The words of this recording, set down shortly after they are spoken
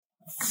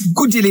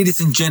Good day, ladies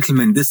and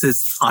gentlemen. This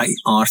is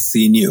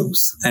IRC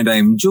News, and I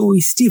am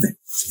Joey Stephen,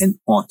 an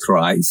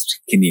authorized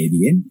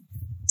Canadian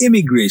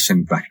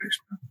immigration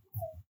practitioner,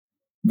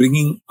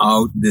 bringing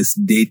out this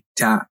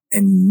data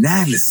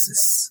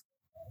analysis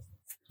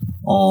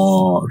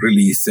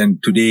release.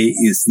 And today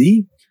is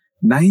the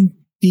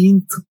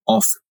 19th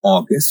of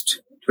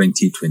August,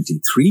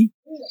 2023,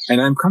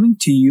 and I'm coming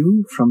to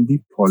you from the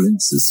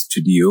Pollensis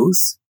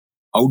Studios,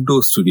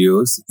 outdoor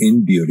studios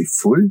in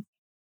beautiful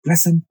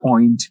Pleasant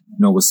Point,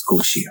 Nova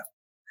Scotia.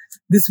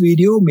 This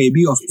video may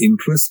be of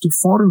interest to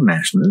foreign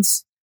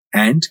nationals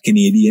and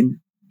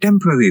Canadian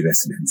temporary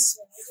residents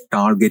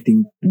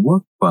targeting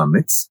work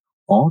permits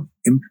or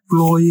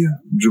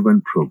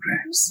employer-driven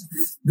programs.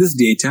 This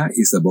data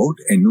is about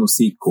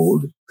NOC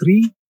code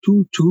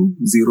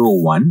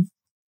 32201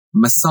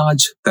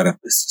 massage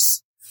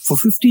therapists for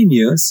 15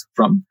 years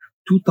from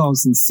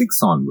 2006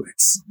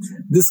 onwards.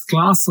 This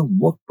class of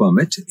work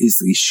permit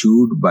is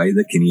issued by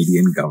the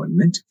Canadian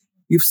government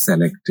if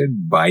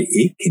selected by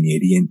a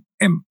Canadian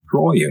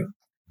employer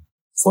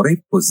for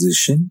a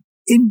position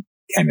in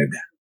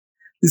Canada.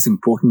 This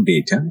important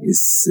data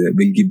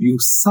will give you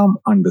some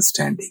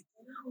understanding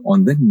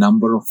on the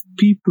number of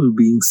people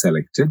being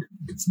selected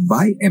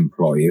by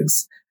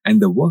employers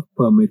and the work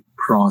permit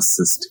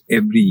processed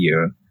every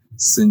year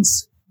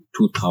since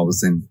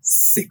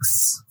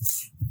 2006.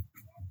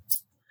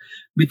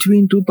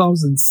 Between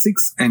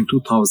 2006 and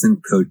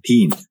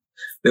 2013,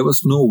 there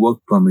was no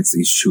work permits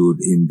issued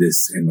in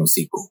this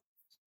NOC code.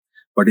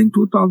 But in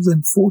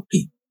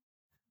 2014,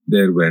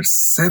 there were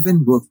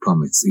 7 work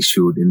permits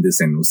issued in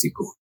this NOC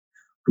code.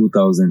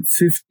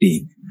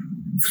 2015,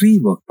 3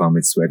 work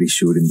permits were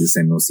issued in this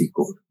NOC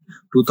code.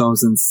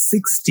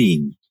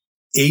 2016,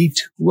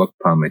 8 work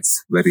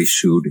permits were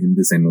issued in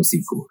this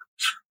NOC code.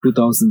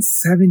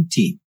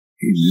 2017,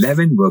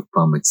 11 work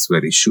permits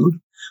were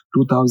issued.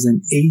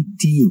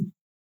 2018,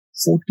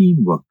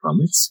 14 work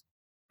permits.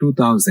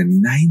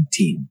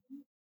 2019,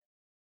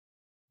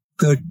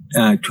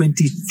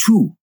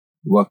 22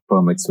 work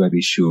permits were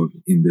issued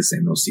in this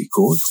NOC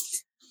code,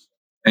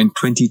 and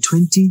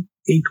 2020,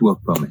 8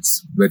 work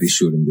permits were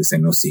issued in this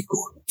NOC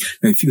code.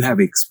 Now, if you have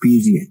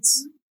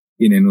experience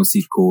in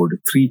NOC code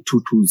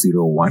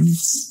 32201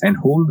 and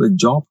hold a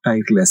job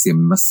title as a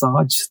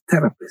massage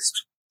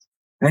therapist,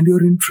 and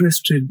you're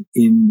interested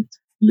in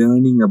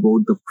learning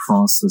about the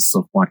process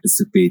of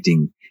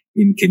participating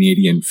in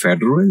Canadian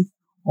federal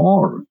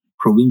or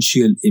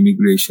provincial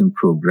immigration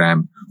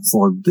program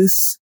for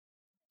this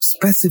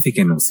specific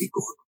NOC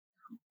code,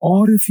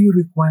 or if you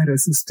require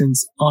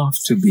assistance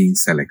after being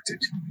selected,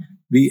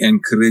 we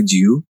encourage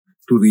you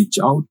to reach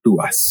out to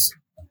us,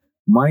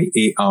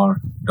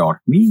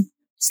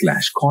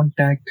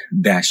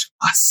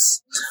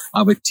 myar.me/contact-us.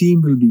 Our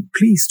team will be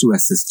pleased to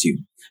assist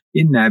you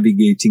in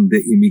navigating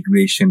the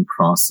immigration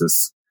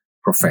process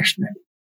professionally.